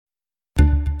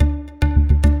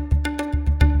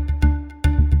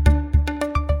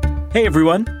Hey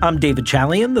everyone, I'm David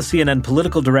Chalian, the CNN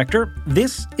political director.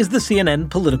 This is the CNN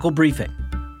Political Briefing.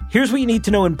 Here's what you need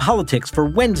to know in politics for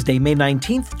Wednesday, May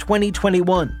 19th,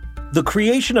 2021. The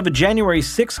creation of a January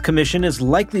 6th commission is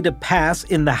likely to pass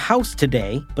in the House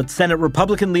today, but Senate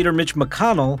Republican leader Mitch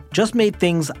McConnell just made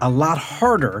things a lot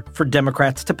harder for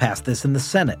Democrats to pass this in the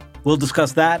Senate. We'll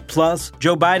discuss that. Plus,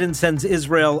 Joe Biden sends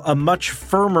Israel a much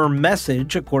firmer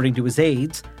message, according to his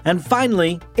aides. And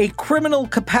finally, a criminal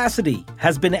capacity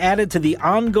has been added to the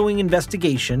ongoing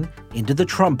investigation into the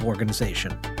Trump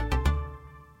Organization.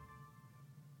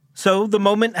 So the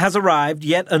moment has arrived,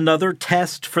 yet another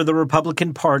test for the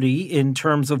Republican Party in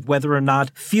terms of whether or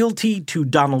not fealty to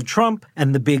Donald Trump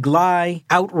and the big lie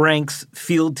outranks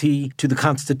fealty to the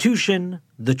Constitution,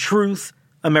 the truth,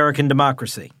 American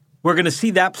democracy. We're going to see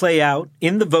that play out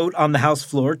in the vote on the House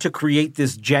floor to create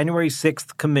this January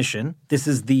 6th commission. This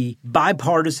is the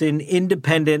bipartisan,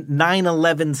 independent,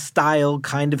 9/11 style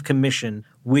kind of commission,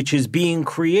 which is being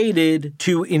created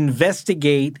to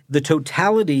investigate the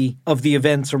totality of the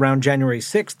events around January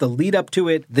 6th, the lead up to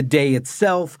it, the day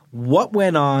itself, what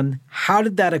went on, how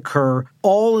did that occur,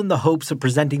 all in the hopes of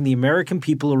presenting the American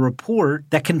people a report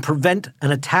that can prevent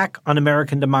an attack on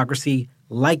American democracy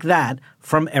like that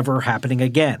from ever happening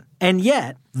again. And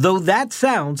yet, though that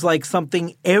sounds like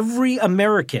something every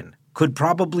American could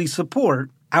probably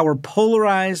support, our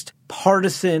polarized,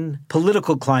 partisan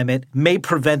political climate may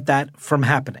prevent that from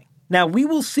happening. Now, we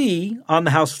will see on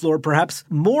the House floor perhaps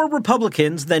more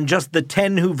Republicans than just the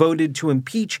 10 who voted to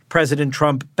impeach President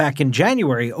Trump back in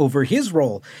January over his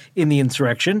role in the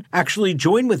insurrection actually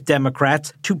join with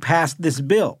Democrats to pass this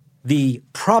bill. The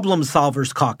Problem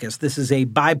Solvers Caucus, this is a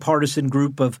bipartisan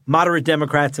group of moderate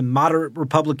Democrats and moderate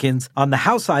Republicans on the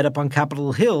House side up on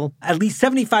Capitol Hill, at least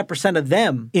 75% of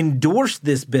them endorsed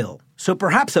this bill. So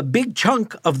perhaps a big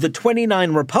chunk of the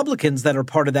 29 Republicans that are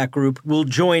part of that group will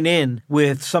join in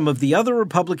with some of the other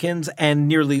Republicans and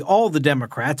nearly all the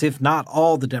Democrats, if not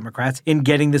all the Democrats, in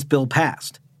getting this bill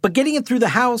passed. But getting it through the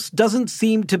House doesn't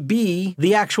seem to be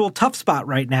the actual tough spot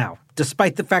right now,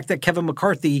 despite the fact that Kevin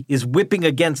McCarthy is whipping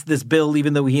against this bill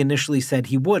even though he initially said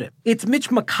he wouldn't. It's Mitch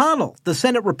McConnell, the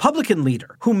Senate Republican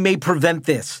leader, who may prevent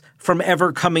this from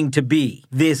ever coming to be,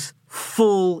 this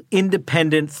full,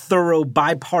 independent, thorough,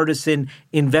 bipartisan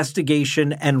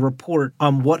investigation and report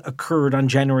on what occurred on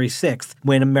January 6th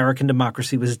when American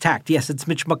democracy was attacked. Yes, it's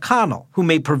Mitch McConnell who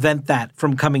may prevent that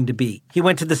from coming to be. He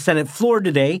went to the Senate floor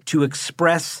today to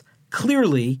express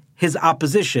clearly his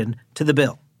opposition to the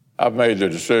bill. I've made the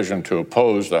decision to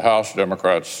oppose the House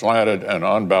Democrats' slanted and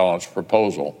unbalanced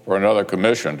proposal for another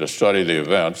commission to study the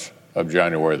events of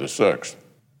January the 6th.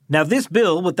 Now, this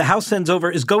bill, what the House sends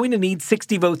over, is going to need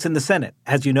 60 votes in the Senate.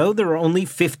 As you know, there are only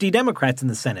 50 Democrats in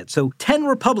the Senate, so 10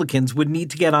 Republicans would need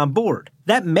to get on board.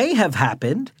 That may have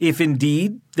happened if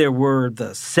indeed there were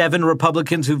the 7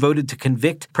 Republicans who voted to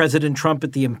convict President Trump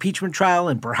at the impeachment trial,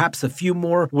 and perhaps a few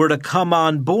more were to come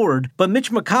on board. But Mitch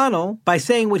McConnell, by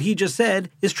saying what he just said,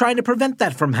 is trying to prevent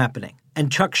that from happening. And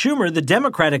Chuck Schumer, the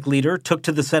Democratic leader, took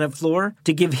to the Senate floor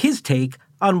to give his take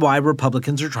on why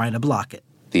Republicans are trying to block it.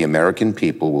 The American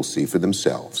people will see for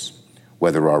themselves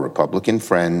whether our Republican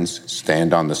friends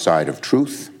stand on the side of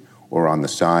truth or on the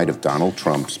side of Donald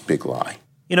Trump's big lie.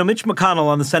 You know, Mitch McConnell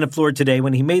on the Senate floor today,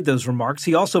 when he made those remarks,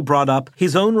 he also brought up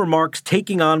his own remarks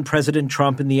taking on President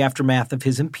Trump in the aftermath of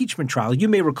his impeachment trial. You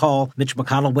may recall Mitch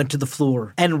McConnell went to the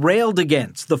floor and railed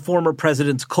against the former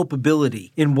president's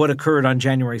culpability in what occurred on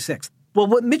January 6th. Well,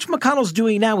 what Mitch McConnell's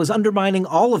doing now is undermining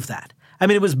all of that. I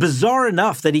mean, it was bizarre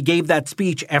enough that he gave that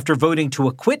speech after voting to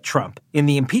acquit Trump in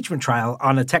the impeachment trial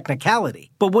on a technicality.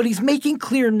 But what he's making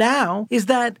clear now is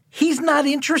that he's not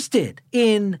interested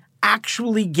in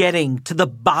actually getting to the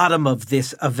bottom of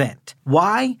this event.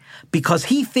 Why? Because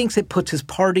he thinks it puts his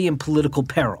party in political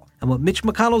peril. And what Mitch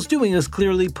McConnell's doing is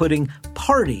clearly putting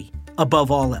party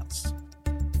above all else.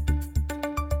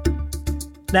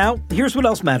 Now, here's what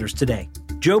else matters today.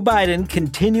 Joe Biden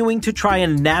continuing to try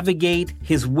and navigate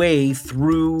his way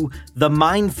through the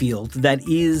minefield that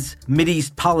is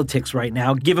Mideast politics right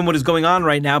now, given what is going on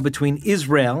right now between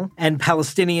Israel and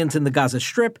Palestinians in the Gaza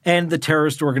Strip and the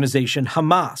terrorist organization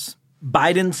Hamas.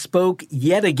 Biden spoke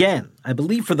yet again, I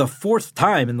believe for the 4th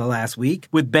time in the last week,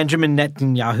 with Benjamin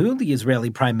Netanyahu, the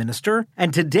Israeli prime minister.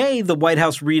 And today, the White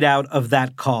House readout of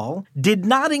that call did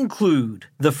not include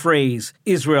the phrase,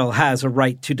 Israel has a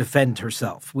right to defend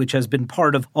herself, which has been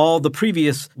part of all the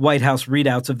previous White House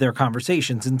readouts of their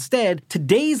conversations. Instead,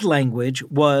 today's language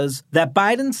was that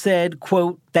Biden said,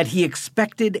 quote, that he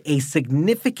expected a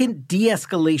significant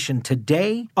de-escalation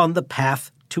today on the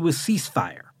path to a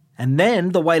ceasefire. And then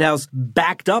the White House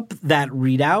backed up that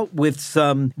readout with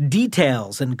some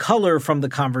details and color from the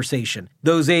conversation.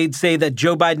 Those aides say that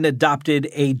Joe Biden adopted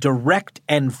a direct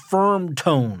and firm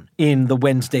tone in the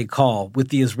Wednesday call with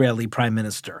the Israeli prime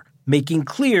minister, making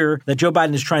clear that Joe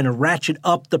Biden is trying to ratchet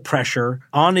up the pressure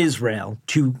on Israel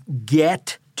to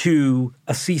get to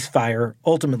a ceasefire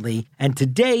ultimately. And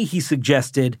today he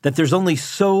suggested that there's only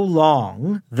so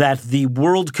long that the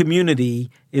world community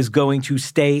is going to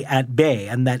stay at bay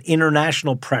and that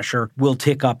international pressure will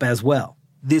tick up as well.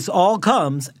 This all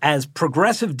comes as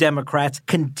progressive Democrats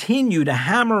continue to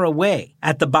hammer away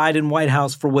at the Biden White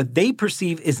House for what they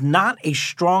perceive is not a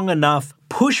strong enough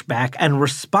pushback and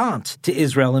response to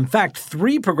Israel. In fact,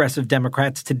 3 progressive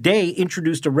Democrats today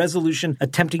introduced a resolution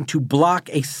attempting to block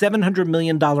a $700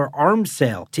 million arms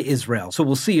sale to Israel. So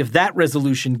we'll see if that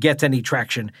resolution gets any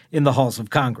traction in the halls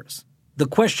of Congress. The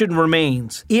question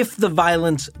remains, if the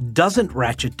violence doesn't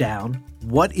ratchet down,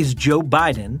 what is Joe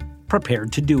Biden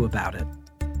prepared to do about it?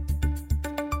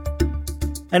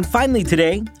 And finally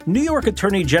today, New York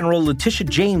Attorney General Letitia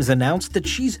James announced that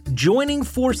she's joining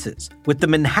forces with the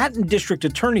Manhattan District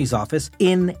Attorney's Office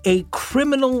in a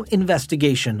criminal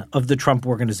investigation of the Trump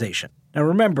Organization. Now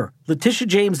remember, Letitia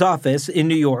James' office in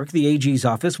New York, the AG's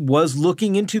office, was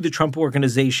looking into the Trump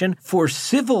Organization for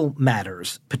civil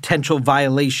matters, potential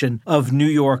violation of New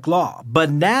York law. But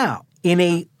now, in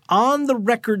a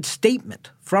on-the-record statement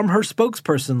from her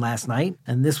spokesperson last night,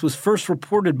 and this was first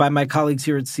reported by my colleagues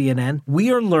here at CNN, we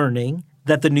are learning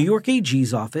that the New York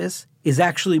AG's office is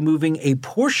actually moving a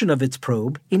portion of its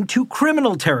probe into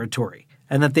criminal territory,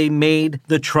 and that they made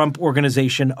the Trump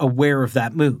Organization aware of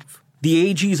that move.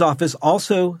 The AG's office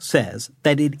also says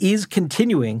that it is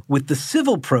continuing with the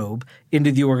civil probe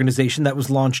into the organization that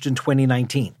was launched in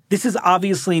 2019. This is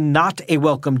obviously not a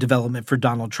welcome development for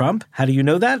Donald Trump. How do you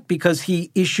know that? Because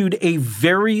he issued a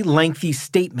very lengthy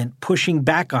statement pushing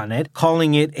back on it,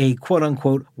 calling it a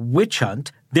quote-unquote witch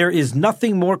hunt. There is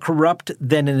nothing more corrupt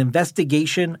than an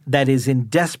investigation that is in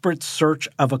desperate search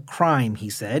of a crime,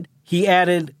 he said. He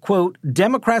added, quote,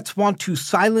 Democrats want to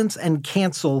silence and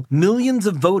cancel millions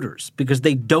of voters because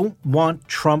they don't want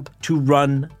Trump to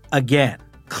run again.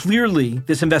 Clearly,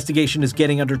 this investigation is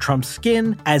getting under Trump's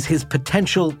skin as his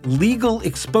potential legal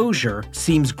exposure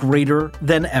seems greater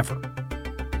than ever.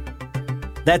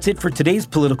 That's it for today's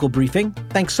political briefing.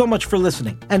 Thanks so much for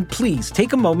listening. And please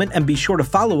take a moment and be sure to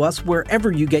follow us wherever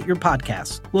you get your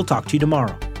podcasts. We'll talk to you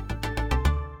tomorrow.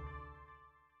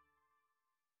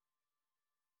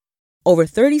 Over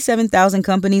 37,000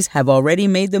 companies have already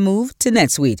made the move to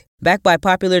NetSuite. Backed by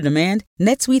popular demand,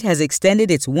 NetSuite has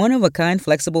extended its one-of-a-kind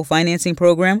flexible financing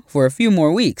program for a few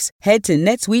more weeks. Head to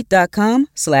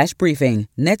netsuite.com/briefing.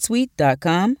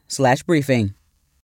 netsuite.com/briefing.